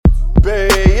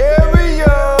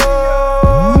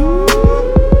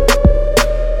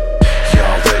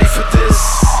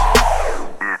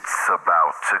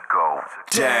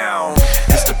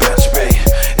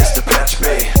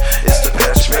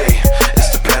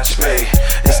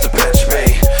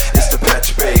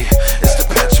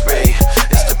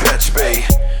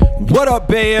up,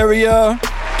 Bay Area?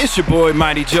 It's your boy,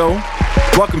 Mighty Joe.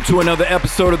 Welcome to another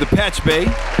episode of the Patchbay.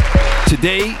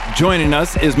 Today, joining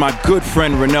us is my good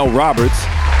friend, Rhonel Roberts,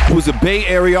 who is a Bay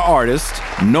Area artist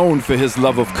known for his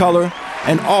love of color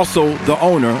and also the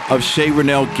owner of Chez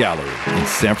Rhonel Gallery in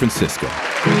San Francisco.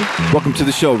 Welcome to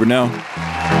the show, Rhonel.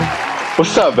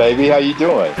 What's up, baby? How you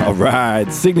doing? All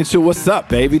right. Signature, what's up,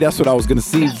 baby? That's what I was going to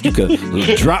see if you could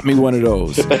drop me one of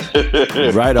those.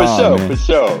 Right on, man. For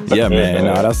sure. Yeah, man.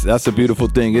 No, that's a beautiful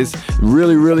thing. It's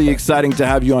really, really exciting to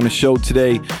have you on the show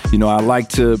today. You know, I like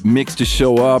to mix the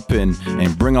show up and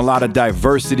bring a lot of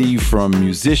diversity from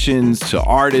musicians to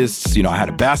artists. You know, I had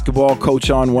a basketball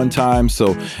coach on one time,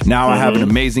 so now I have an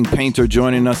amazing painter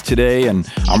joining us today, and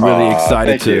I'm really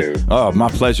excited you. Oh, my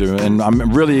pleasure. And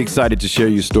I'm really excited to share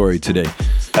your story today.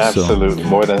 Absolutely.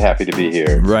 More than happy to be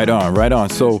here. Right on, right on.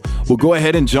 So we'll go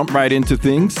ahead and jump right into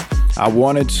things. I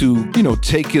wanted to,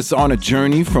 take us on a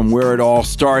journey from where it all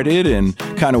started and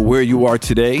kind of where you are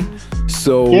today.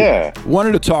 So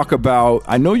wanted to talk about,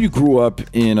 I know you grew up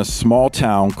in a small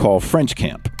town called French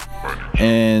Camp.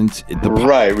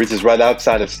 Right, which is right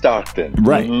outside of Stockton.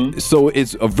 Right. Mm-hmm. So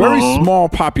it's a very small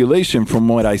population from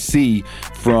what I see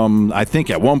from, I think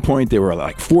at one point they were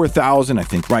like 4,000. I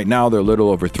think right now they're a little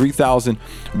over 3,000.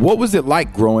 What was it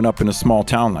like growing up in a small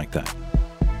town like that?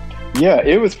 Yeah,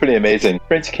 it was pretty amazing.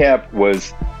 French Camp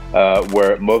was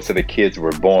where most of the kids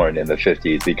were born in the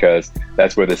 50s because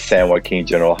that's where the San Joaquin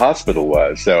General Hospital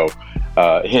was. So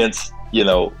hence,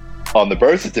 on the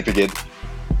birth certificate,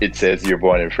 it says you're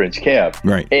born in French Camp.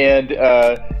 Right. And,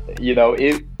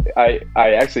 I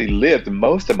actually lived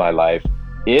most of my life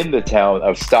in the town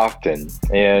of Stockton.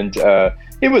 And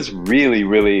it was really,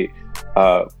 really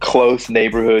close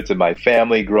neighborhoods, and my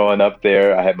family growing up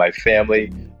there. I had my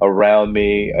family around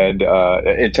me. And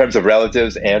in terms of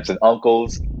relatives, aunts and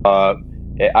uncles,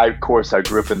 of course, I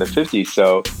grew up in the 50s.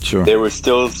 So there was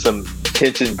still some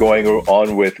tension going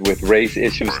on with race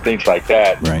issues, things like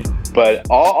that. Right. But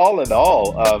all in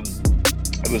all,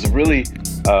 it was really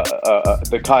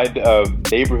the kind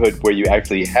of neighborhood where you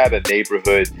actually had a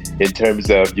neighborhood in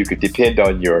terms of you could depend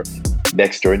on your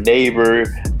next door neighbor.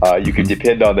 You could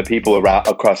depend on the people around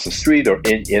across the street or on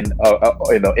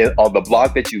the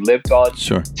block that you lived on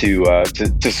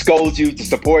to scold you, to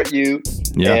support you.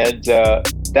 Yeah. And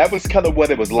that was kind of what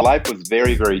it was. Life was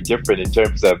very, very different in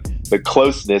terms of the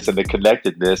closeness and the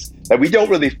connectedness that we don't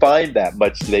really find that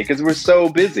much today because we're so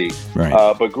busy.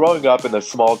 Right. But growing up in a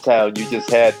small town, you just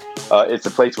had, it's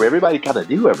a place where everybody kind of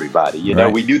knew everybody. You know,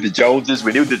 we knew the Joneses,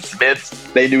 we knew the Smiths,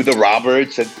 they knew the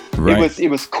Roberts, and it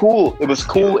was cool. It was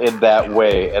cool in that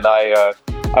way, and I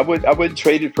wouldn't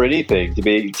trade it for anything to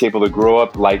be able to grow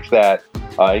up like that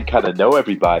and kind of know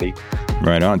everybody.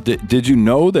 Right on. Did you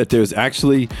know that there's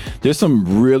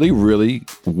some really, really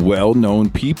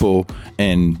well-known people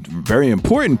and very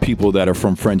important people that are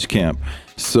from French Camp?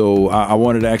 So I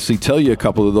wanted to actually tell you a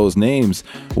couple of those names.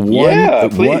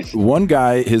 One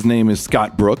guy, his name is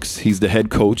Scott Brooks. He's the head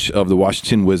coach of the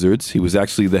Washington Wizards. He was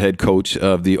actually the head coach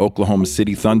of the Oklahoma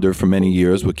City Thunder for many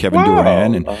years with Kevin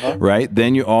Durant. And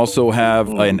Then you also have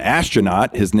an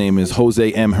astronaut. His name is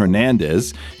Jose M.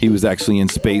 Hernandez. He was actually in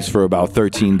space for about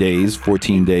 14 days.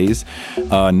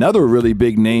 Another really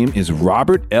big name is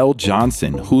Robert L.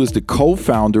 Johnson, who is the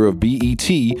co-founder of BET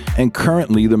and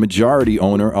currently the majority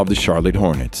owner of the Charlotte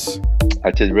Hornets.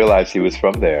 I didn't realize he was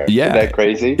from there. Yeah. Isn't that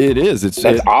crazy? It is.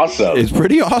 That's awesome. It's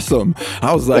pretty awesome.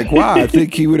 I was like, wow, I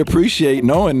think he would appreciate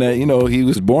knowing that, he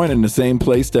was born in the same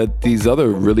place that these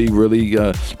other really, really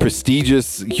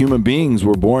prestigious human beings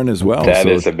were born as well. That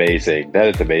is amazing.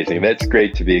 That's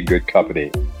great to be in good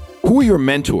company. Who are your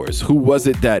mentors? Who was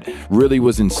it that really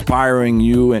was inspiring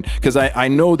you? And because I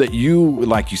know that you,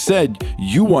 like you said,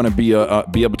 you want to be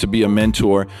able to be a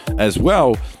mentor as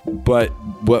well. But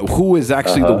who is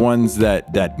actually the ones that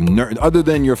other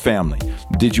than your family?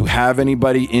 Did you have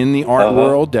anybody in the art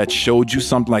world that showed you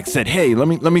something, like said, "Hey, let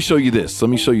me show you this, let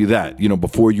me show you that"?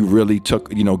 Before you really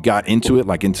got into it,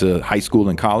 like into high school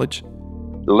and college.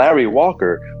 Larry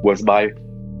Walker was my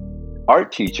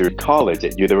art teacher at college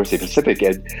at University of Pacific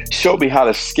and showed me how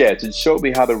to sketch and showed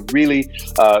me how to really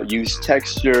use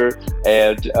texture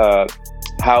and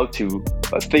how to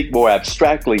think more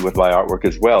abstractly with my artwork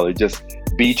as well, and just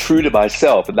be true to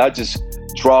myself and not just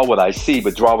draw what I see,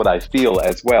 but draw what I feel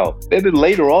as well. And then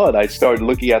later on, I started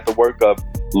looking at the work of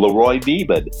Leroy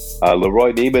Neiman.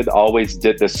 Leroy Neiman always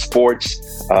did the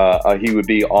sports. He would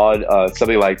be on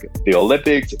something like the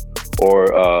Olympics or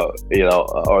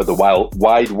the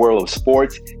wide world of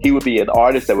sports. He would be an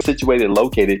artist that was situated and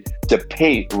located to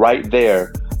paint right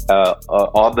there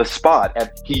on the spot. And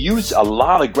he used a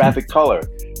lot of graphic color.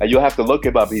 And you'll have to look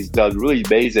him up. He's done really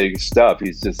amazing stuff.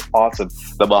 He's just awesome.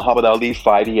 The Muhammad Ali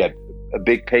fight, he had a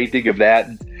big painting of that.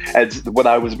 And what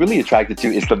I was really attracted to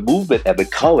is the movement and the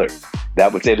color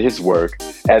that was in his work.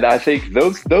 And I think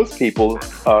those people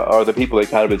are the people that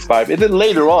kind of inspired me. And then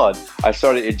later on, I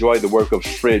started enjoying the work of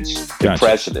French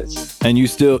Impressionists. And you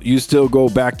still go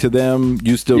back to them?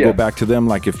 You still go back to them?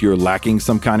 Like if you're lacking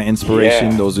some kind of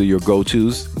inspiration, those are your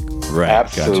go-tos? Right.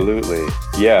 Absolutely.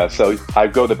 Gotcha. Yeah. So I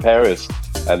go to Paris,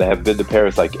 and I have been to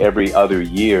Paris like every other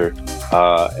year.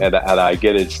 And I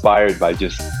get inspired by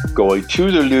just going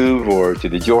to the Louvre or to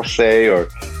the D'Orsay, or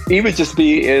even just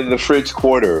be in the French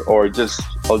Quarter or just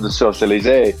on the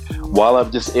Champs-Élysées while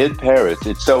I'm just in Paris.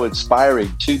 It's so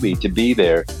inspiring to me to be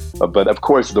there. But of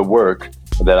course, the work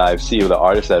that I see of the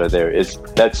artists that are there,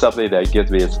 that's something that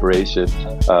gives me inspiration.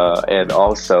 And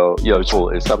also,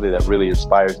 it's something that really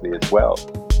inspires me as well.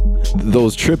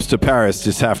 Those trips to Paris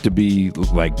just have to be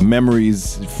like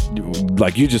memories.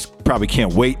 Like you just probably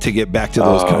can't wait to get back to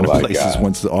those kind of places. God.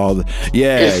 Once all the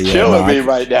it's killing me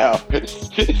right now.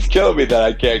 It's killing me that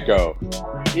I can't go.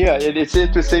 Yeah, and it's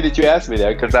interesting that you asked me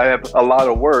that, because I have a lot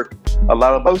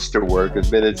of poster work has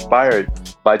been inspired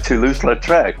by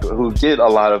Toulouse-Lautrec, who did a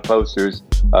lot of posters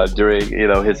during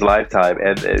his lifetime,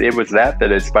 and it was that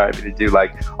inspired me to do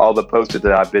like all the posters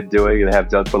that I've been doing and have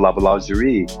done for La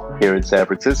Boulangerie here in San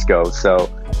Francisco. So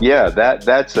yeah,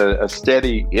 that's a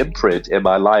steady imprint in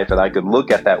my life, and I can look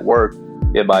at that work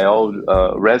in my own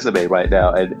resume right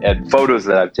now, and photos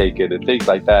that I've taken and things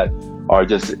like that are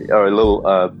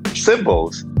little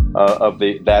symbols of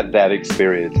that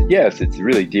experience. Yes, it's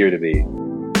really dear to me.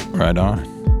 Right on.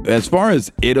 As far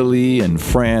as Italy and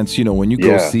France, when you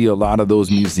go see a lot of those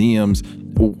museums,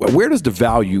 where does the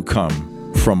value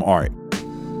come from art?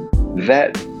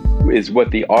 That is what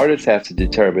the artist has to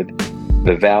determine,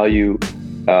 the value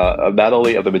of not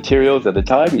only of the materials and the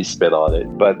time he spent on it,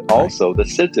 but also the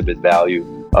sentiment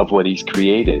value of what he's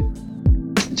created.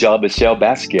 Jean-Michel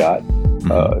Basquiat,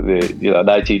 the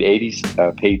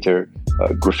 1980s painter,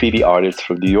 graffiti artist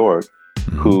from New York,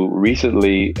 who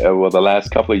recently, the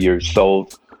last couple of years,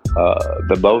 sold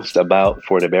the most amount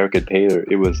for an American painter.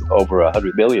 It was over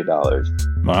 $100 million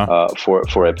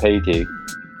for a painting.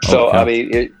 So I mean,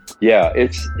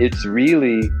 it's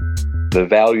really the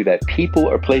value that people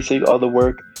are placing on the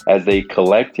work as they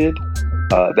collect it.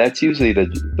 That's usually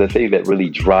the thing that really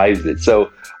drives it.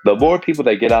 So the more people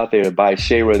that get out there and buy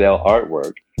Chez Rhonel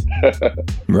artwork,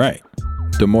 right,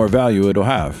 the more value it'll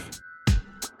have.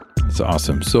 That's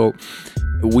awesome. So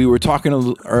we were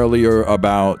talking earlier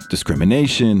about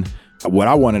discrimination. What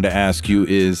I wanted to ask you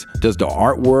is, does the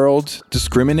art world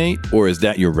discriminate, or is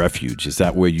that your refuge? Is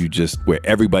that where where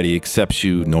everybody accepts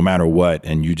you no matter what,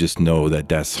 and you just know that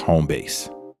that's home base?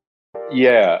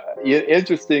 Yeah.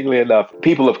 Interestingly enough,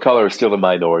 people of color are still a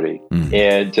minority.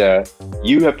 And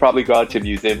you have probably gone to a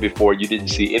museum before. You didn't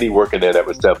see any work in there that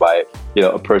was done by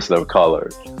a person of color,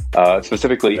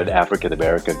 specifically an African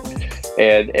American.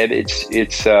 And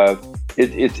it's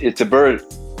a burden.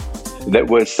 That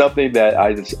was something that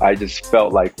I just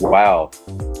felt like, wow,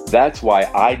 that's why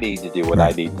I need to do what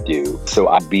I need to do. So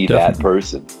I be that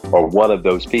person or one of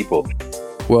those people.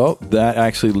 Well, that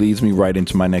actually leads me right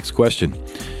into my next question.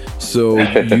 So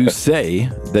you say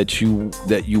that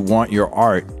you want your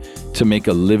art to make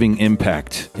a living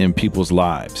impact in people's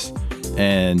lives.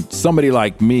 And somebody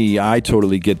like me, I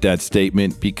totally get that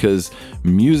statement, because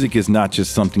music is not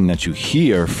just something that you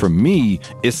hear. For me,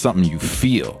 it's something you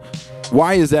feel.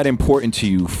 Why is that important to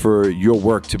you for your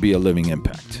work to be a living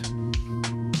impact?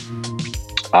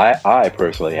 I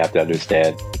personally have to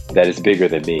understand that it's bigger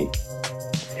than me.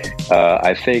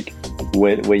 I think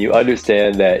when you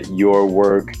understand that your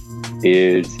work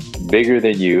is bigger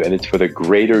than you and it's for the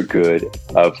greater good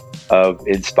of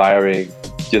inspiring,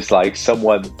 just like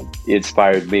someone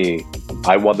inspired me,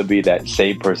 I want to be that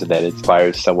same person that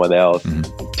inspires someone else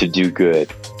to do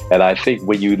good. And I think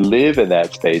when you live in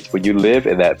that space, when you live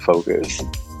in that focus,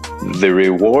 the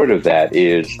reward of that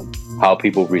is how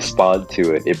people respond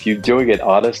to it. If you're doing it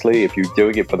honestly, if you're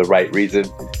doing it for the right reason,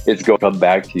 it's going to come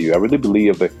back to you. I really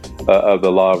believe of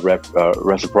the law of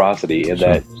reciprocity, in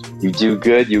that you do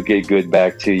good, you get good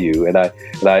back to you. And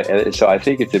so I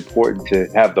think it's important to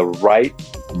have the right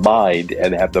mind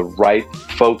and have the right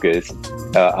focus.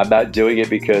 I'm not doing it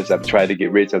because I'm trying to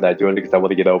get rich. I'm not doing it because I want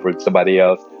to get over somebody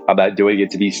else. I'm not doing it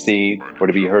to be seen or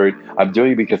to be heard. I'm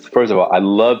doing it because, first of all, I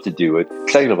love to do it.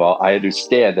 Second of all, I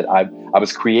understand that I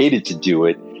was created to do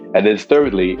it. And then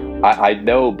thirdly, I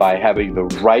know by having the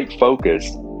right focus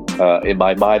in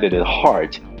my mind and in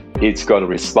heart, it's going to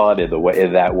respond in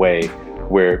that way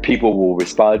where people will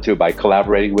respond to it by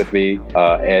collaborating with me.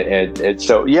 And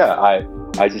so, yeah,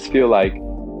 I just feel like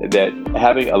that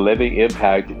having a living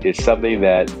impact is something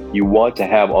that you want to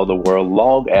have on the world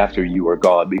long after you are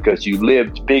gone, because you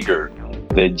lived bigger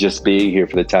than just being here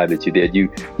for the time that you did.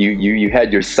 You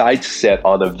had your sights set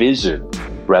on a vision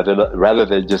rather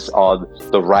than just on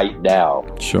the right now.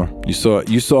 Sure. You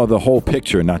saw the whole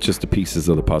picture, not just the pieces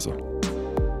of the puzzle.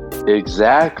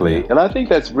 Exactly. And I think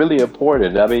that's really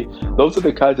important. I mean, those are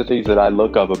the kinds of things that I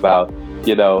look up about,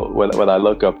 when I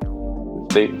look up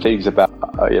things about,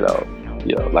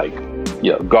 like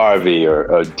Garvey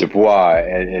or Du Bois,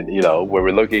 and where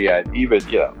we're looking at even,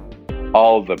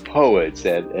 all the poets.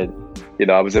 And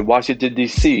I was in Washington,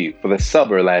 D.C. for the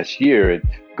summer last year, and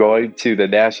going to the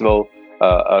National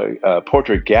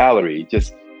Portrait Gallery,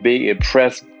 just being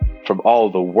impressed from all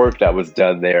the work that was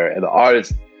done there and the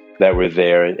artists that were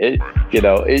there. And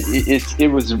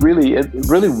it was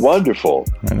really wonderful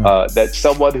that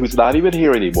someone who's not even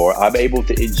here anymore, I'm able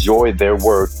to enjoy their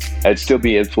work and still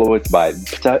be influenced by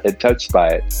it and touched by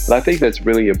it. And I think that's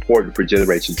really important for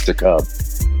generations to come.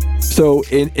 So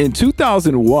in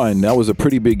 2001, that was a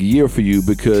pretty big year for you,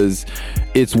 because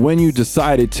it's when you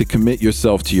decided to commit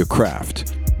yourself to your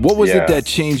craft. What was it that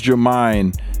changed your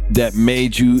mind, that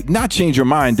made you not change your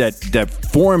mind, that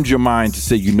formed your mind to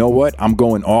say, you know what, I'm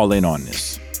going all in on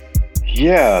this?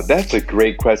 Yeah, that's a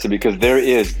great question, because there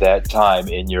is that time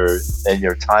in your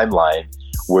timeline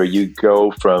where you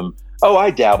go from, oh, I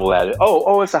dabble at it.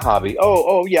 Oh, it's a hobby.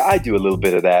 Oh, yeah, I do a little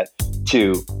bit of that,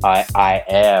 to I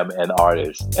am an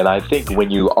artist. And I think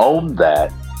when you own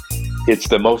that, it's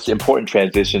the most important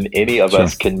transition any of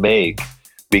us can make,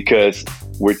 because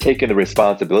we're taking the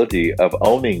responsibility of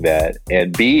owning that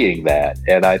and being that.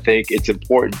 And I think it's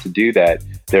important to do that.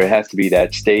 There has to be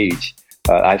that stage.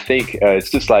 I think it's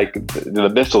just like the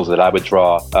missiles that I would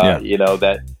draw,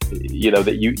 that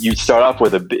you start off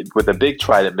with a big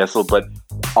trident missile, but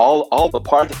all the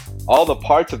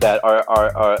parts of that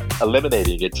are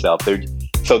eliminating itself.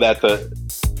 So that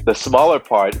the smaller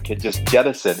part can just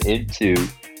jettison into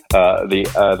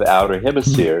the outer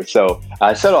hemisphere. So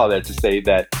I said all that to say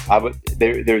that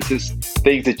there's just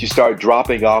things that you start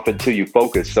dropping off until you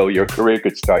focus, so your career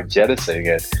could start jettisoning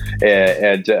it.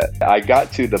 And I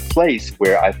got to the place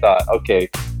where I thought, okay,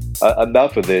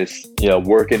 enough of this,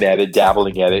 working at it,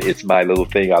 dabbling at it. It's my little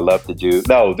thing I love to do.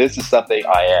 No, this is something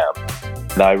I am.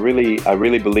 And I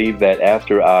really believe that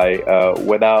after I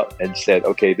went out and said,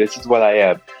 okay, this is what I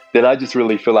am, then I just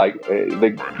really feel like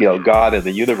God and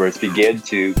the universe began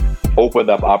to open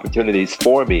up opportunities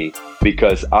for me,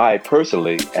 because I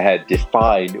personally had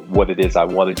defined what it is I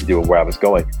wanted to do and where I was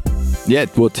going. Yeah,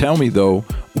 well, tell me though,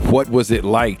 what was it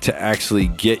like to actually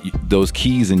get those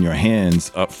keys in your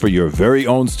hands up for your very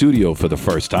own studio for the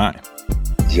first time?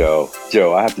 Joe,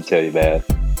 I have to tell you, man,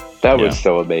 that was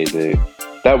so amazing.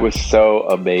 That was so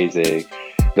amazing.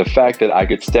 The fact that I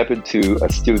could step into a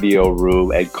studio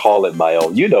room and call it my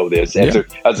own. You know this,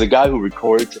 as a guy who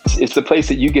records, it's the place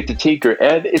that you get to tinker,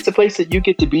 and it's the place that you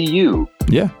get to be you.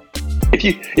 Yeah.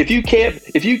 If you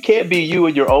can't be you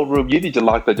in your own room, you need to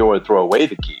lock the door and throw away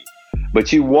the key.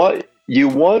 But you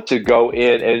want to go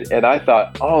in, and I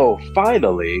thought, oh,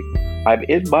 finally, I'm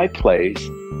in my place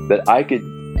that I could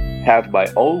have my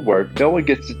own work. No one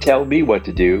gets to tell me what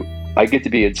to do. I get to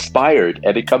be inspired,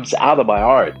 and it comes out of my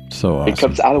heart. So awesome. It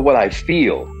comes out of what I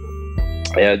feel,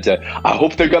 and I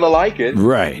hope they're gonna like it.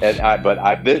 Right.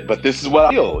 But this is what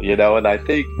I feel, And I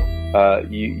think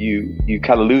you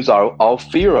kind of lose all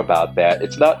fear about that.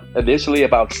 It's not initially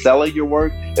about selling your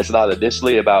work. It's not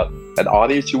initially about an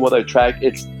audience you want to attract.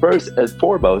 It's first and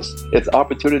foremost, it's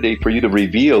opportunity for you to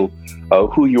reveal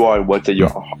who you are and what's in your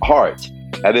heart.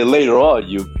 And then later on,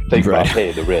 you think about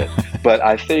paying the rent. But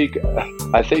I think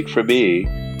for me,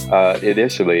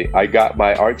 initially, I got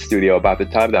my art studio about the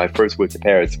time that I first went to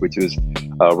Paris, which was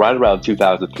right around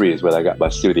 2003 is when I got my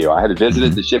studio. I had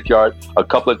visited the Shipyard a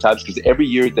couple of times, because every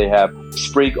year they have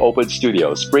spring open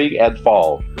studios, spring and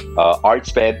fall.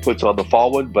 Artspan puts on the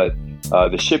fall one, but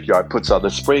the Shipyard puts on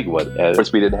the spring one. And of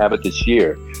course, we didn't have it this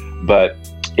year. But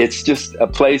it's just a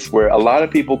place where a lot of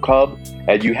people come,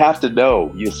 and you have to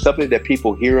know it's something that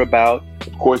people hear about.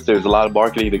 Of course, there's a lot of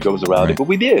marketing that goes around it, but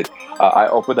we did. I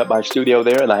opened up my studio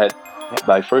there, and I had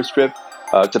my first trip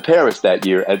to Paris that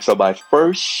year. And so my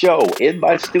first show in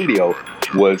my studio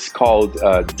was called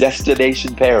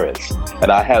Destination Paris.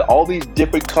 And I had all these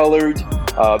different colored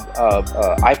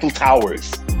Eiffel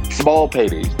Towers, small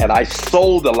paintings, and I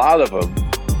sold a lot of them.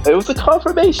 It was a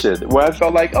confirmation where I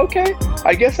felt like, okay,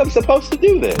 I guess I'm supposed to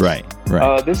do this. Right.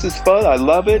 This is fun. I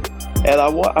love it, and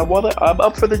I'm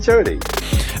up for the journey.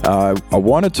 I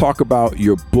want to talk about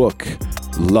your book,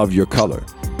 Love Your Color.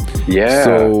 Yeah.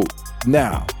 So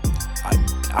now,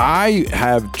 I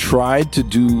have tried to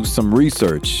do some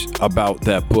research about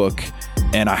that book,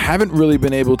 and I haven't really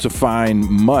been able to find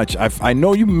much. I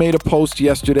know you made a post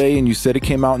yesterday, and you said it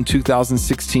came out in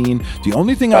 2016. The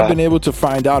only thing I've been able to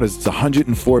find out is it's a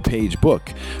 104-page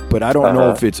book, but I don't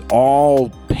know if it's all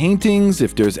paintings,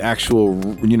 if there's actual,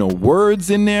 words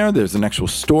in there. There's an actual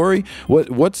story.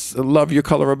 What's Love Your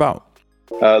Color about?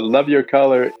 Love Your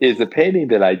Color is a painting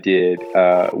that I did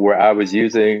where I was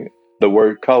using the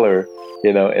word color,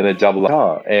 in a double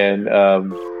entendre, and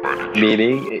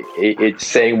meaning it's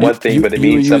saying one thing, but it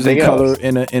means something else. You were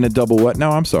using color in a double what?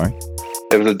 No, I'm sorry.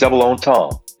 It was a double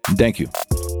entendre. Thank you.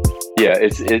 Yeah,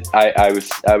 I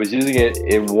was using it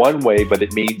in one way, but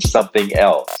it means something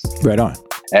else. Right on.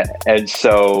 And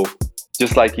so,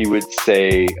 just like you would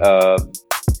say,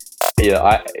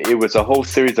 it was a whole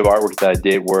series of artwork that I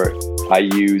did where I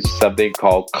used something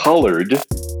called colored.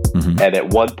 Mm-hmm. And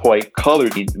at one point,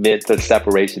 colored meant the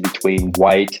separation between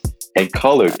white and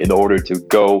colored. In order to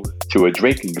go to a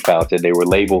drinking fountain, they were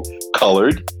labeled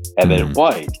colored and then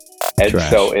white. And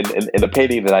so in the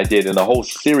painting that I did in the whole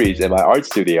series in my art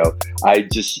studio, I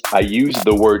used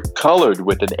the word colored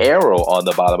with an arrow on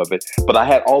the bottom of it, but I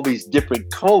had all these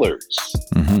different colors.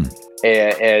 Mm-hmm.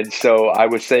 And so I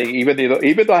was saying, even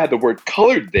though I had the word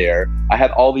colored there, I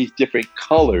had all these different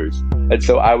colors. And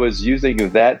so I was using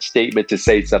that statement to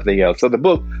say something else. So the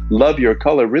book, Love Your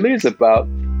Color, really is about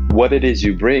what it is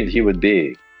you bring, human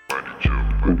being.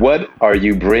 What are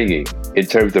you bringing in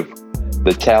terms of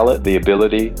the talent, the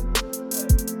ability,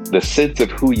 the sense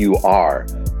of who you are?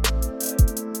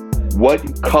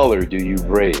 What color do you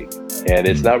bring? And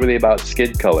it's not really about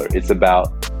skin color. It's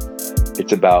about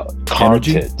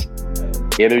content.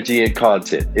 Energy and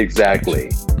content, exactly.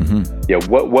 Mm-hmm. Yeah,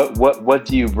 what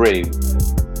do you bring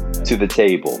to the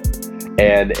table?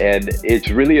 And it's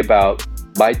really about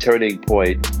my turning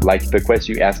point, like the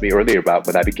question you asked me earlier about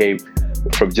when I became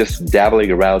from just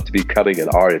dabbling around to becoming an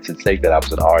artist and saying that I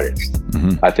was an artist.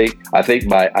 Mm-hmm.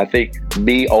 I think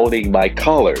me owning my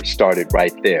color started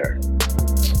right there,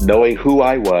 knowing who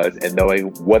I was and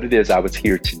knowing what it is I was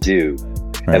here to do.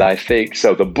 Right. And I think,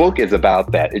 so the book is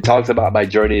about that. It talks about my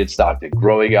journey in Stockton,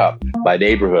 growing up, my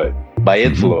neighborhood, my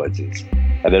influences.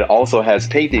 And then it also has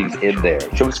paintings in there.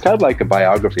 So it's kind of like a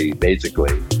biography,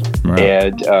 basically. Right.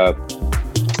 And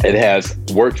it has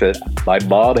work that my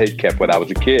mom had kept when I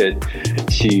was a kid.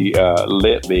 She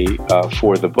lent me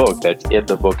for the book. That's in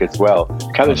the book as well.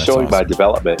 Kind of showing awesome. My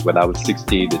development when I was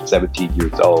 16 and 17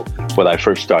 years old, when I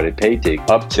first started painting,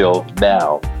 up till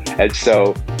now. And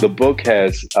so the book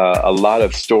has a lot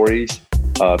of stories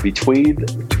between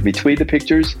the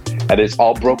pictures, and it's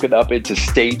all broken up into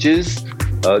stages,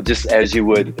 just as you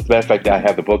would. As a matter of fact, I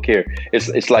have the book here.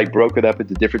 It's like broken up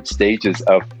into different stages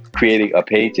of creating a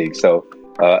painting. So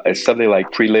it's something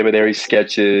like preliminary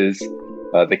sketches,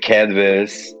 the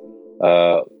canvas,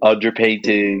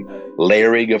 underpainting,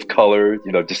 layering of color,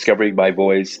 discovering my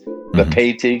voice, the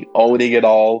painting, owning it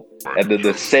all, and then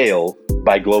the sale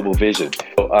by Global Vision.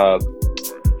 So,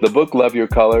 the book Love Your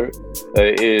Color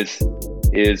is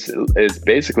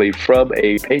basically from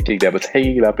a painting that was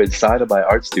hanging up inside of my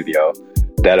art studio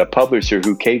that a publisher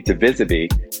who came to visit me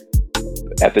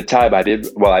at the time, I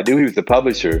knew he was a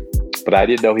publisher, but I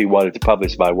didn't know he wanted to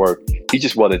publish my work. He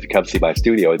just wanted to come see my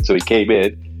studio. And so he came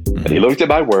in and he looked at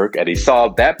my work and he saw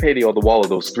that painting on the wall of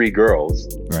those three girls.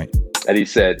 Right. And he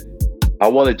said, I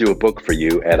want to do a book for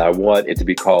you, and I want it to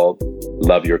be called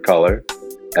Love Your Color.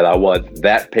 And I want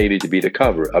that painting to be the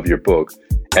cover of your book.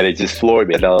 And it just floored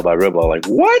me down in my room. I'm like,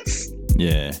 what?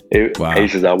 Yeah. Wow. He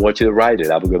says, I want you to write it.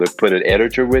 I'm going to put an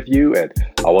editor with you, and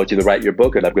I want you to write your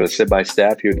book. And I'm going to send my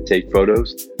staff here to take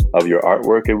photos of your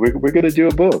artwork. And we're going to do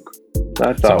a book.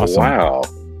 I thought, awesome. Wow.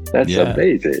 That's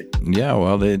amazing. Yeah,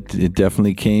 well, it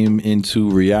definitely came into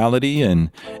reality and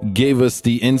gave us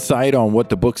the insight on what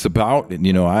the book's about.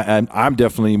 And, I'm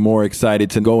definitely more excited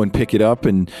to go and pick it up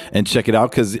and check it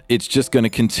out, because it's just going to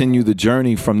continue the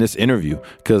journey from this interview.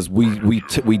 Because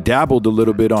we dabbled a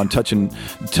little bit on touching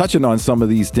on some of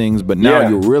these things, but now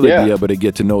you'll really be able to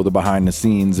get to know the behind the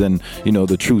scenes and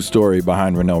the true story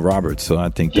behind Rhonel Roberts. So I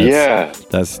think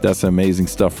that's amazing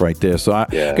stuff right there. So I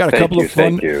got a couple of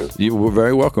fun. You were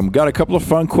very welcome. Got a couple of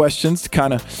fun questions to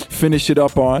kind of finish it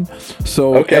up on.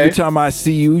 So every time I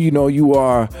see you, you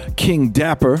are King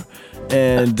Dapper,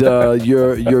 and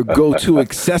your go-to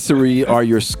accessory are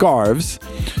your scarves.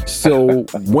 So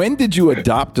when did you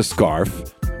adopt a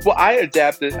scarf? Well, I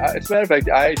adapted. As a matter of fact,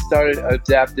 I started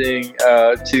adapting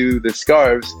to the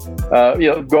scarves,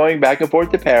 going back and forth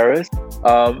to Paris,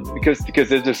 because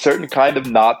there's a certain kind of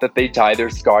knot that they tie their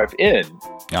scarf in.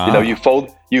 You fold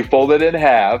you fold it in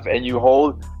half and you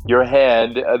hold your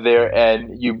hand there,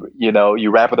 and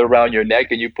you wrap it around your neck,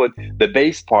 and you put the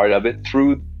base part of it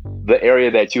through the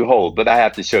area that you hold. But I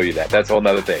have to show you that. That's a whole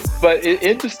nother thing. But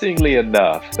interestingly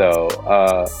enough, though,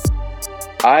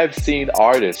 I've seen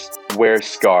artists wear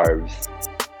scarves,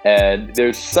 and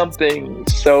there's something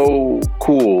so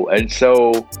cool and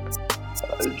so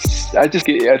I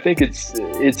think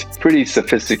it's pretty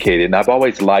sophisticated, and I've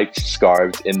always liked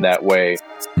scarves in that way.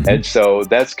 And so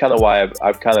that's kind of why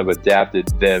I've kind of adapted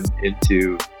them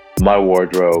into my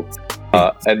wardrobe.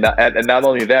 And not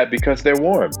only that, because they're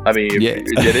warm. I mean,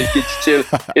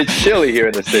 it's chilly here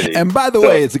in the city. And by the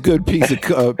way, it's a good piece of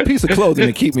clothing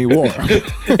to keep me warm.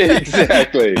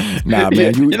 Exactly. Nah,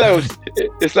 man,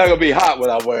 it's not gonna be hot when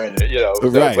I'm wearing it.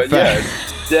 Right. But yeah,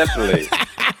 definitely.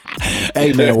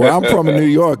 Hey man, where I'm from in New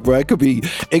York, bro, it could be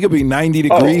 90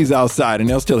 degrees outside, and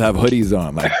they'll still have hoodies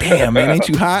on. Like, damn, man, ain't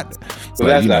you hot?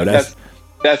 Well,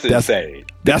 that's insane.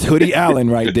 That's Hoodie Allen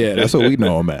right there. That's what we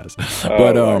know him as.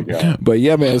 But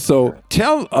yeah, man. So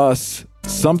tell us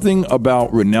something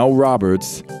about Rhonel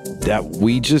Roberts that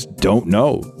we just don't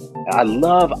know. I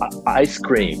love ice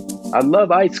cream.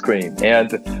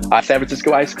 And San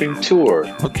Francisco ice cream tour.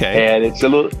 Okay. And it's a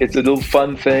little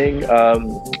fun thing.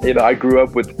 I grew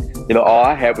up with, all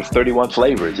I had was 31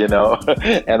 flavors, and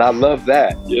I love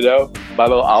that, my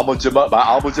little almond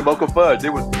jamocha fudge.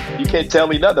 You can't tell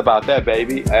me nothing about that,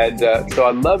 baby. And so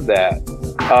I love that.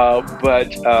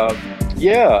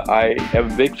 Yeah, I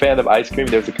am a big fan of ice cream.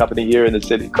 There's a company here in the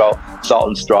city called Salt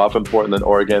and Straw from Portland,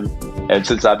 Oregon. And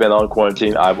since I've been on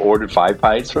quarantine, I've ordered 5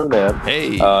 pints from them.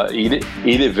 Hey, eat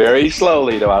it very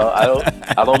slowly, though.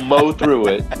 I don't mow through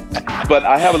it. But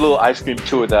I have a little ice cream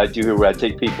tour that I do here, where I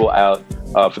take people out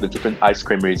for the different ice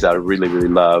creameries that I really, really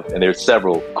love. And there's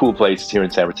several cool places here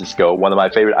in San Francisco. One of my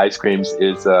favorite ice creams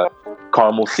is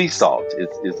caramel sea salt.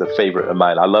 Is a favorite of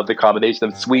mine. I love the combination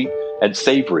of sweet and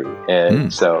savory,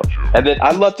 and then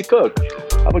I love to cook.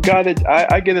 I'm a guy that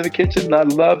I get in the kitchen and I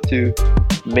love to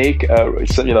make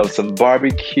some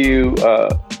barbecue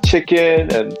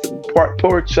chicken and some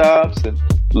pork chops, and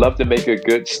love to make a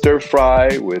good stir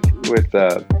fry with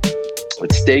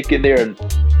steak in there, and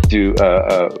do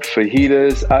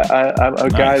fajitas. I'm a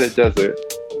guy that does a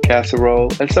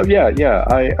casserole, and so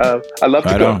I love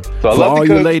to cook. So I love all to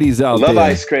you cook. ladies out love there,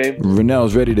 ice cream.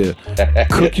 Rhonel's ready to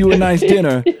cook you a nice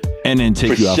dinner and then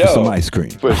take you out for some ice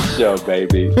cream. For sure,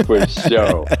 baby. For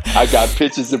sure. I got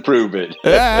pictures to prove it.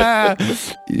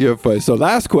 You're funny. So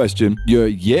last question.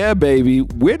 Baby.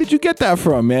 Where did you get that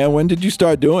from, man? When did you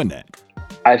start doing that?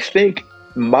 I think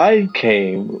mine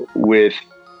came with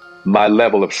my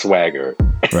level of swagger.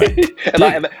 Right.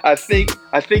 and I think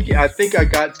I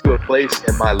got to a place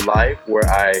in my life where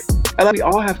we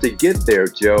all have to get there,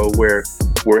 Joe, where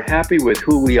we're happy with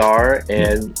who we are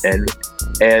and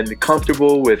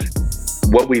comfortable with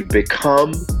what we've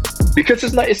become, because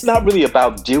it's not really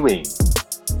about doing.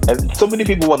 And so many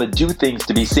people want to do things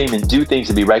to be seen and do things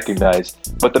to be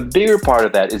recognized, but the bigger part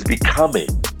of that is becoming.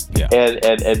 Yeah.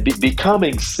 And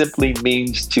becoming simply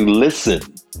means to listen,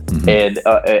 and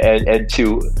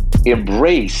to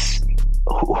embrace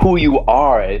who you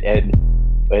are and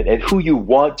who you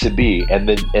want to be,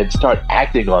 and start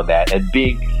acting on that and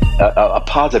being a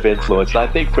positive influence. And I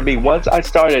think for me, once I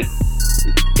started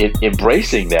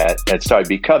embracing that and started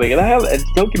becoming, and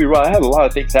don't get me wrong, I had a lot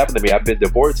of things happen to me. I've been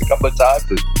divorced a couple of times,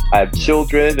 and I have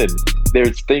children, and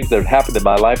there's things that have happened in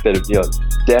my life that have,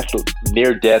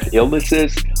 near-death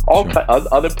illnesses,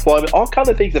 unemployment, all kinds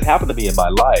of things have happened to me in my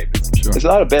life. It's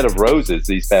not a bed of roses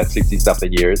these past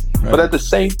 60-something years. Right. But at the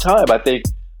same time, I think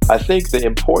the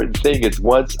important thing is,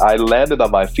 once I landed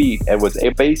on my feet and was a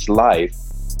base life,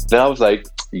 then I was like,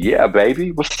 yeah,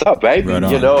 baby, what's up, baby? Right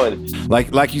on. And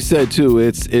like you said too,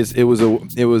 it was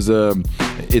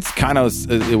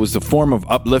a form of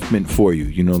upliftment for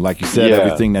you. Like you said,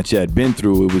 everything that you had been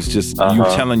through, it was just you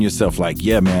telling yourself, like,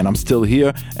 yeah, man, I'm still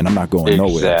here and I'm not going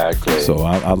nowhere. Exactly. So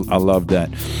I love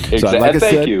that. Exactly. So, like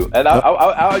thank you. And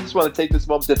I just want to take this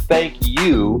moment to thank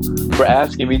you for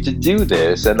asking me to do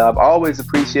this. And I've always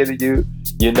appreciated you.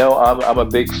 I'm a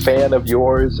big fan of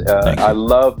yours. I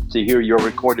love to hear your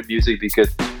recorded music, because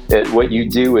what you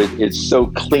do is so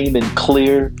clean and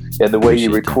clear, and the way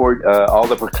you record all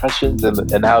the percussions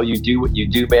and how you do what you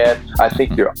do, man. I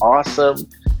think you're awesome.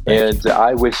 And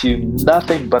I wish you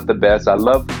nothing but the best. I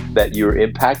love that you're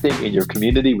impacting in your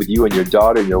community with you and your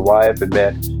daughter and your wife. And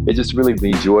man, it just really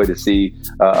brings me joy to see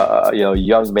a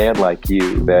young man like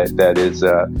you that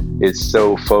is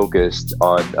so focused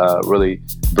on really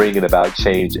bringing about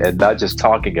change, and not just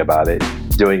talking about it,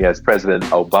 doing, as President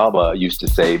Obama used to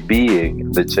say, being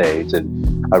the change.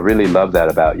 And I really love that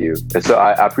about you. And so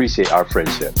I appreciate our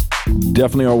friendship.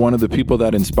 Definitely are one of the people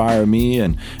that inspire me,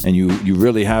 and you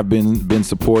really have been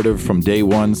supportive from day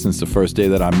one, since the first day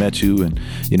that I met you. And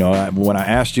when I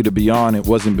asked you to be on, it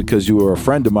wasn't because you were a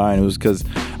friend of mine. It was because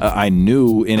I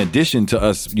knew, in addition to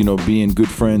us being good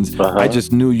friends, I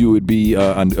just knew you would be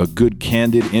a good,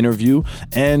 candid interview.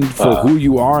 And for who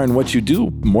you are and what you do,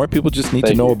 more people just need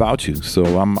to know about you. So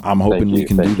I'm hoping we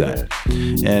can do that.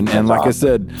 And like I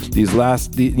said, these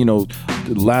last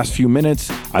few minutes,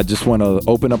 I just want to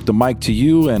open up the mic to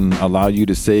you and allow you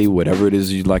to say whatever it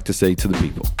is you'd like to say to the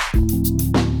people.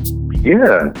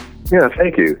 Yeah,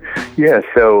 thank you. Yeah,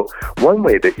 so one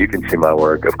way that you can see my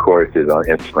work, of course, is on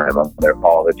Instagram. I'm there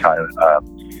all the time.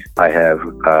 I have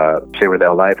Chez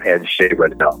Rhonel Life and Chez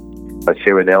Rhonel.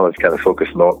 Chez Rhonel is kind of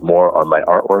focused more on my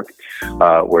artwork,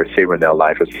 where Chez Rhonel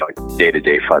Life is like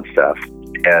day-to-day fun stuff.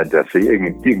 And so you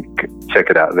can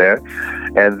check it out there.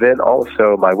 And then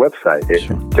also my website is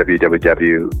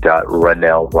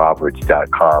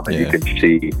www.rhonelroberts.com. And you can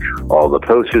see all the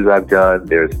posters I've done.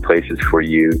 There's places for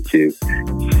you to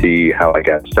see how I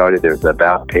got started. There's an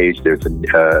about page. There's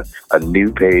a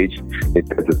new page.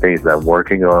 There's the things that I'm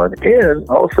working on. And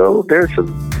also there's some,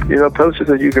 posters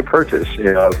that you can purchase,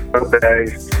 tote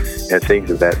bags and things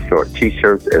of that sort.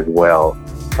 T-shirts as well.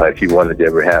 If you wanted to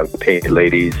ever have painted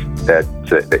ladies that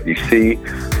you see,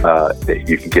 that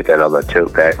you can get that on a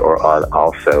tote bag or on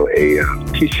also a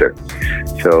T-shirt.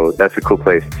 So that's a cool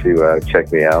place to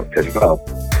check me out as well.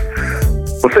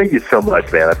 Well, thank you so much,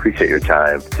 man. I appreciate your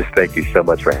time. Just thank you so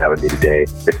much for having me today.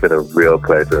 It's been a real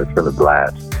pleasure. It's been a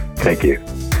blast. Thank you.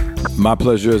 My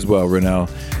pleasure as well, Rhonel.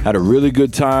 Had a really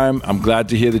good time. I'm glad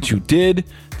to hear that you did.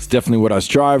 It's definitely what I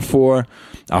strive for.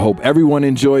 I hope everyone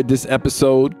enjoyed this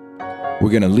episode. We're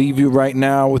going to leave you right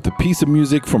now with a piece of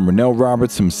music from Rhonel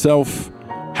Roberts himself.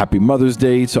 Happy Mother's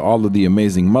Day to all of the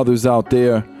amazing mothers out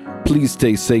there. Please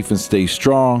stay safe and stay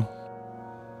strong.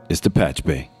 It's the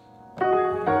Patchbay.